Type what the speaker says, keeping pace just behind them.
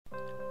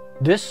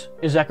This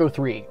is Echo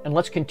 3, and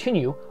let's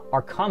continue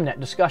our CommNet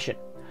discussion.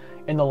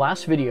 In the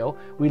last video,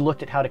 we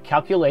looked at how to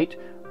calculate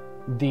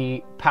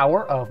the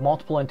power of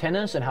multiple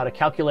antennas and how to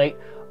calculate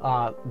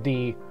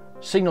the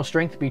signal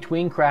strength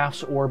between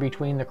crafts or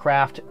between the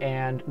craft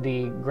and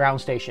the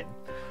ground station.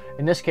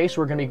 In this case,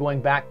 we're going to be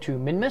going back to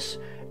Minmus,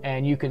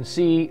 and you can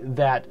see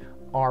that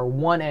our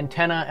one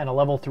antenna and a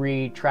level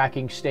 3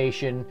 tracking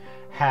station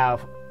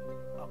have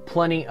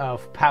plenty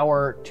of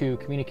power to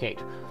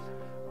communicate.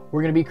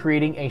 We're going to be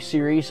creating a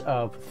series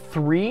of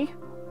 3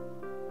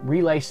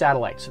 relay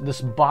satellites. This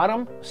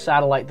bottom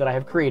satellite that I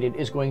have created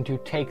is going to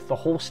take the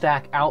whole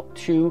stack out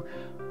to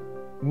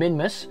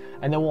Minmus,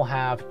 and then we'll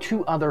have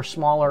 2 other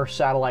smaller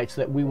satellites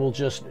that we will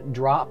just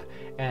drop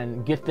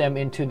and get them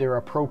into their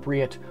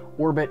appropriate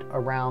orbit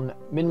around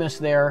Minmus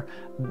there.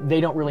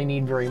 They don't really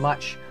need very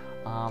much.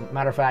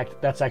 Matter of fact,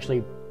 that's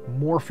actually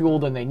more fuel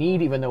than they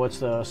need, even though it's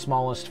the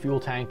smallest fuel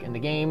tank in the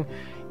game.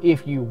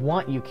 If you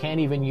want, you can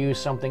even use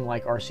something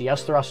like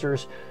RCS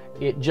thrusters.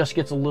 It just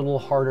gets a little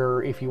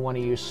harder if you want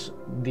to use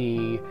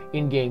the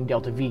in-game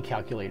Delta V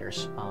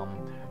calculators.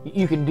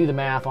 You can do the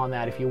math on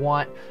that if you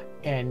want,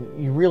 and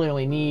you really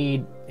only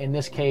need, in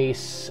this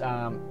case,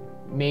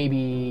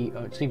 maybe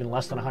it's even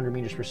less than 100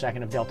 meters per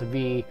second of Delta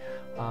V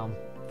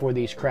for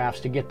these crafts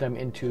to get them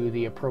into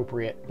the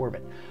appropriate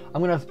orbit.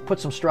 I'm going to put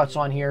some struts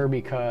on here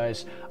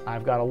because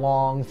I've got a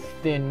long,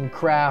 thin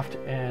craft,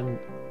 and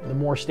the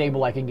more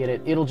stable I can get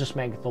it, it'll just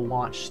make the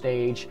launch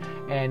stage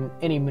and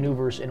any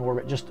maneuvers in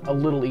orbit just a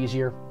little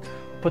easier.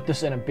 Put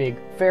this in a big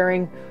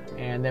fairing,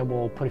 and then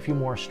we'll put a few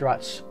more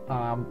struts.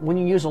 When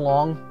you use a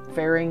long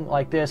fairing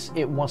like this,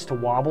 it wants to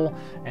wobble,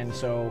 and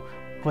so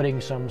putting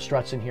some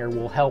struts in here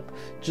will help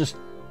just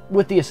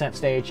with the ascent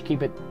stage,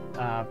 keep it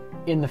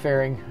in the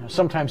fairing.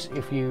 Sometimes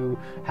if you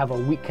have a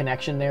weak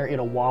connection there,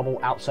 it'll wobble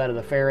outside of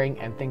the fairing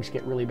and things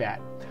get really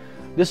bad.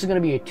 This is going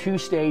to be a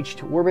 2-stage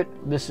to orbit.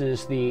 This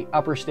is the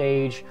upper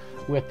stage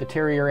with the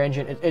Terrier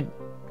engine. It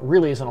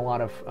really isn't a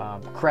lot of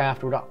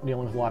craft. We're not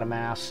dealing with a lot of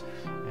mass,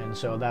 and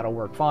so that'll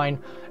work fine.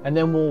 And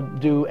then we'll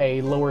do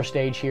a lower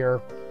stage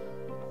here,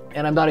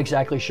 and I'm not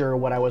exactly sure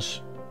what I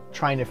was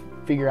trying to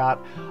figure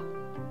out.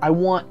 I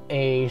want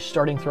a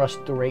starting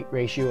thrust to rate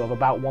ratio of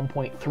about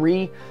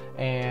 1.3,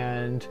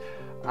 and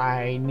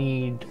I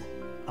need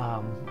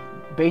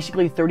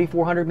basically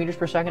 3,400 meters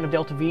per second of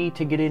Delta V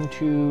to get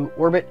into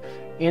orbit.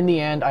 In the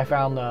end, I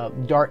found the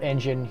Dart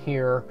engine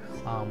here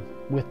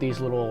with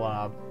these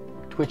little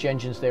twitch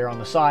engines there on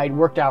the side.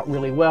 Worked out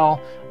really well.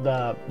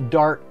 The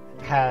Dart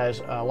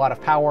has a lot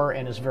of power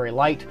and is very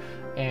light,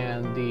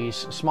 and these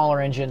smaller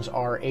engines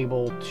are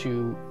able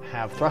to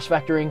have thrust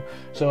vectoring,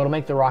 so it'll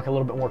make the rocket a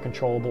little bit more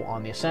controllable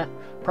on the ascent.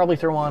 Probably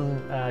throw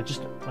on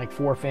just like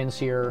 4 fins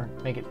here,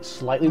 make it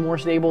slightly more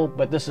stable,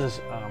 but this is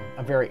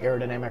a very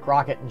aerodynamic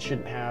rocket and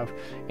shouldn't have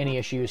any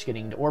issues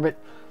getting to orbit.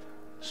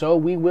 So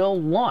we will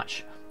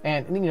launch.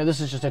 And you know,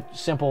 this is just a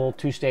simple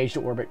 2-stage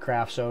to orbit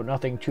craft, so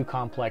nothing too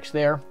complex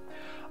there.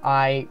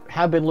 I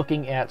have been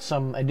looking at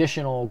some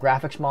additional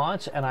graphics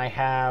mods, and I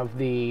have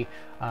the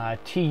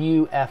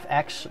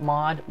TUFX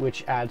mod,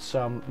 which adds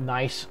some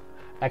nice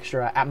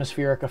extra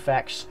atmospheric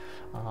effects,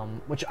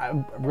 which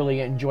I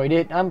really enjoyed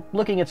it. I'm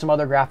looking at some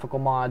other graphical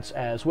mods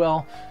as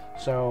well,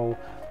 so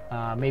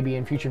maybe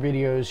in future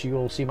videos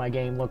you'll see my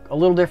game look a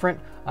little different.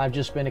 I've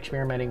just been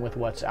experimenting with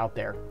what's out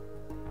there.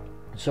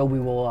 So we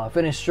will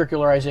finish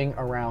circularizing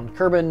around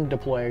Kerbin,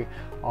 deploy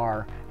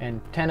our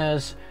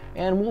antennas,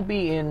 and we'll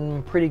be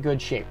in pretty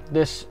good shape.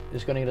 This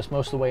is going to get us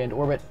most of the way into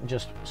orbit,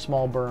 just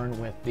small burn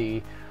with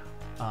the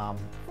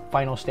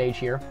final stage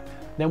here.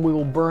 Then we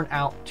will burn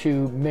out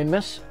to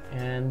Minmus,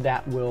 and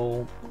that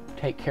will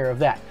take care of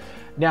that.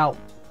 Now,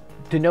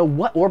 to know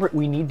what orbit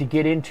we need to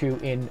get into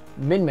in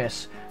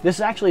Minmus, this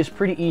actually is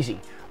pretty easy.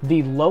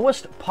 The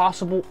lowest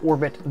possible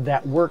orbit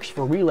that works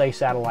for relay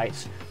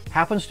satellites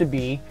happens to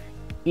be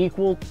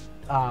equal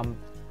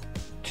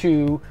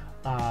to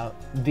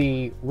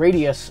the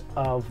radius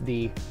of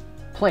the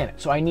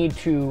planet. So I need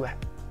to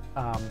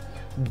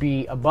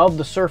be above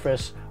the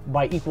surface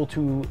by equal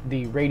to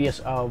the radius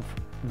of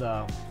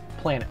the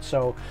planet.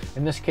 So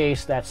in this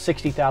case, that's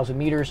 60,000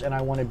 meters, and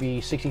I want to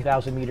be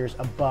 60,000 meters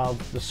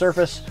above the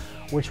surface,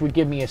 which would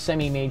give me a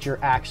semi-major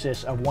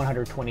axis of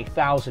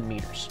 120,000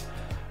 meters.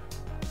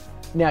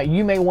 Now,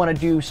 you may want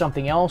to do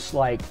something else,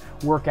 like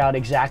work out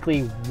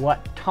exactly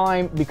what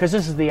time, because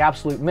this is the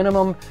absolute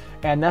minimum,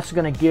 and that's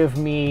going to give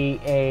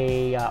me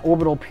a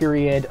orbital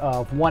period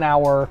of 1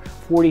 hour,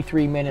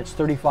 43 minutes,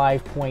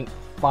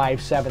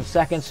 35.57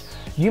 seconds.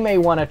 You may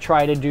want to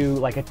try to do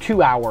like a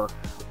 2-hour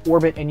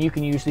orbit, and you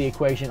can use the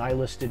equation I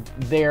listed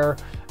there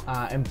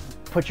and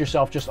put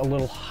yourself just a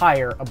little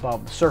higher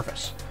above the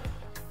surface.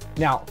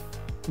 Now,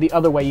 the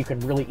other way you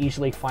can really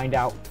easily find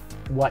out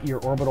what your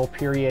orbital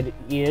period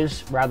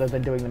is, rather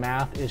than doing the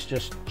math, is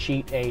just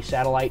cheat a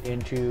satellite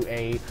into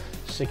a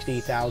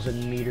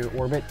 60,000 meter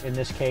orbit, in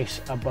this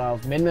case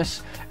above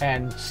Minmus,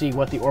 and see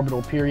what the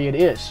orbital period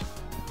is.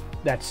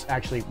 That's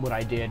actually what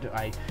I did.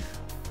 I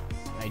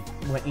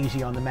went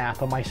easy on the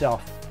math on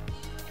myself.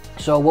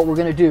 So what we're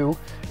going to do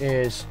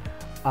is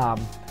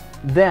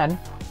then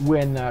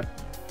when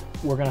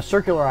we're going to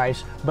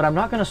circularize, but I'm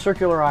not going to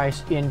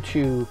circularize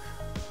into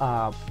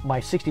my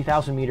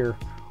 60,000 meter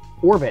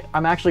orbit.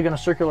 I'm actually going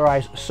to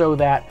circularize so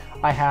that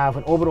I have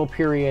an orbital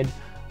period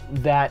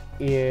that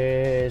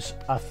is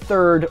a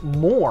third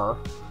more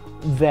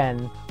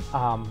than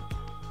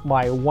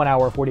my 1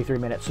 hour 43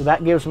 minutes. So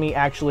that gives me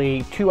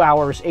actually 2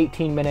 hours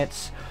 18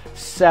 minutes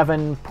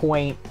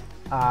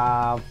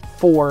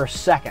 7.4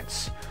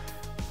 seconds.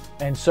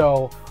 And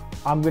so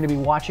I'm going to be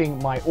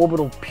watching my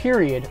orbital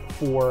period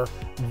for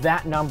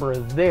that number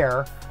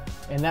there,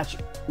 and that's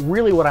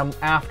really what I'm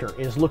after,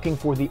 is looking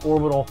for the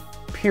orbital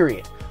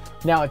period.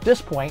 Now at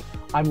this point,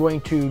 I'm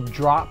going to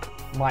drop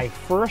my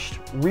first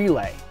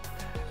relay,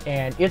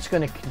 and it's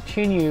going to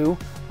continue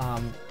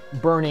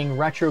burning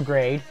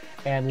retrograde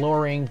and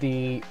lowering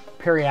the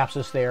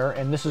periapsis there,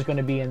 and this is going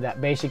to be in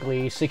that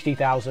basically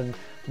 60,000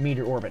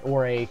 meter orbit,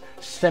 or a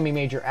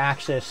semi-major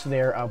axis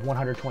there of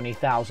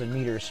 120,000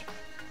 meters.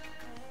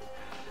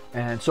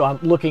 And so I'm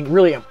looking,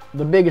 really,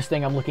 the biggest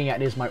thing I'm looking at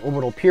is my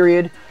orbital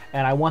period,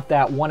 and I want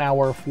that 1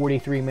 hour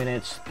 43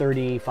 minutes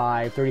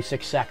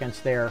 36 seconds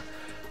there.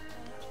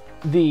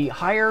 The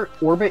higher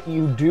orbit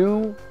you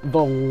do,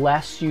 the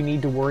less you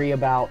need to worry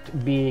about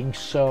being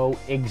so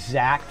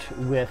exact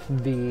with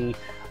the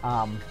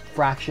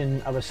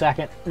fraction of a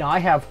second. Now I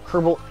have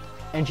Kerbal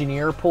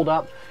Engineer pulled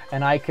up,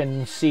 and I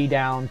can see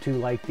down to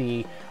like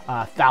the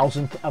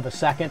thousandth of a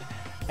second.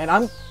 And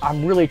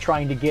I'm really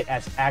trying to get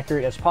as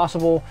accurate as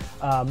possible.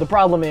 The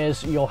problem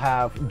is you'll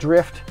have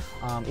drift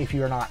if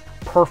you're not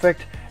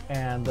perfect,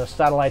 and the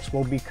satellites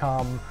will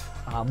become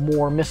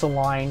more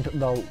misaligned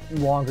the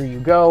longer you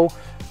go.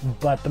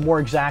 But the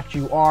more exact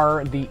you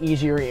are, the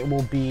easier it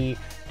will be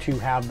to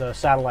have the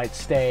satellites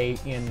stay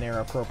in their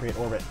appropriate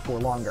orbit for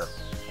longer.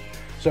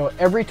 So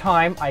every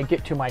time I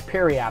get to my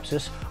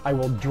periapsis, I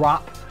will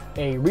drop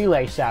a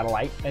relay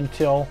satellite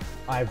until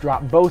I've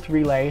dropped both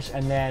relays,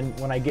 and then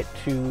when I get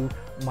to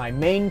my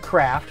main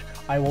craft,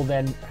 I will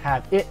then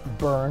have it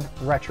burn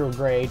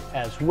retrograde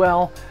as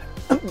well,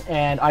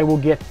 and I will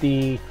get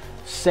the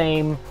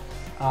same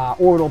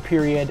orbital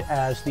period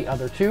as the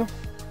other two.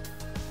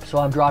 So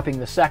I'm dropping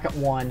the second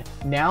one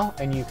now,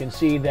 and you can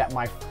see that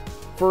my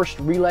first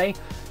relay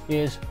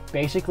is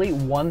basically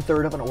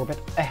 1/3 of an orbit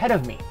ahead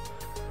of me.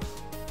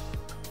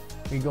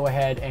 We go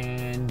ahead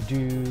and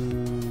do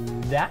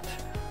that,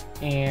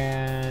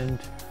 and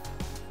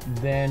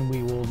then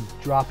we will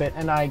drop it.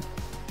 And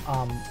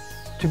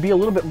to be a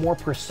little bit more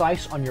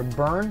precise on your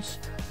burns,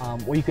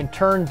 well, you can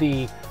turn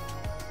the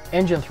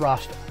engine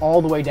thrust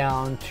all the way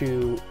down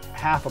to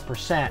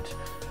 0.5%,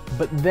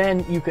 but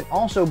then you can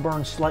also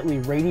burn slightly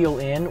radial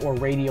in or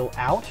radial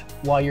out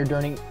while you're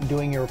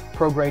doing your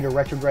prograde or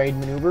retrograde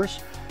maneuvers,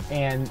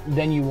 and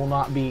then you will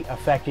not be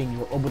affecting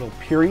your orbital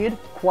period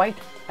quite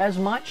as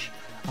much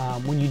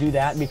when you do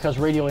that, because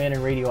radial in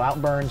and radial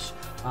out burns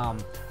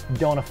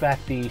don't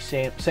affect the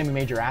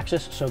semi-major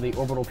axis, so the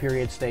orbital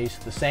period stays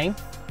the same,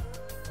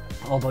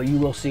 although you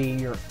will see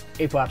your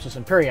apoapsis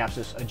and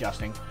periapsis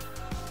adjusting.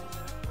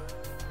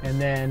 And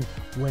then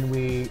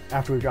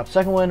after we drop the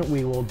second one,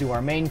 we will do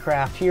our main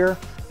craft here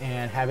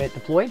and have it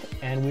deployed,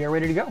 and we are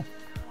ready to go.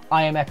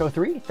 I am Echo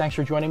 3. Thanks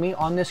for joining me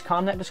on this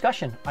CommNet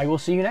discussion. I will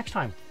see you next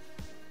time.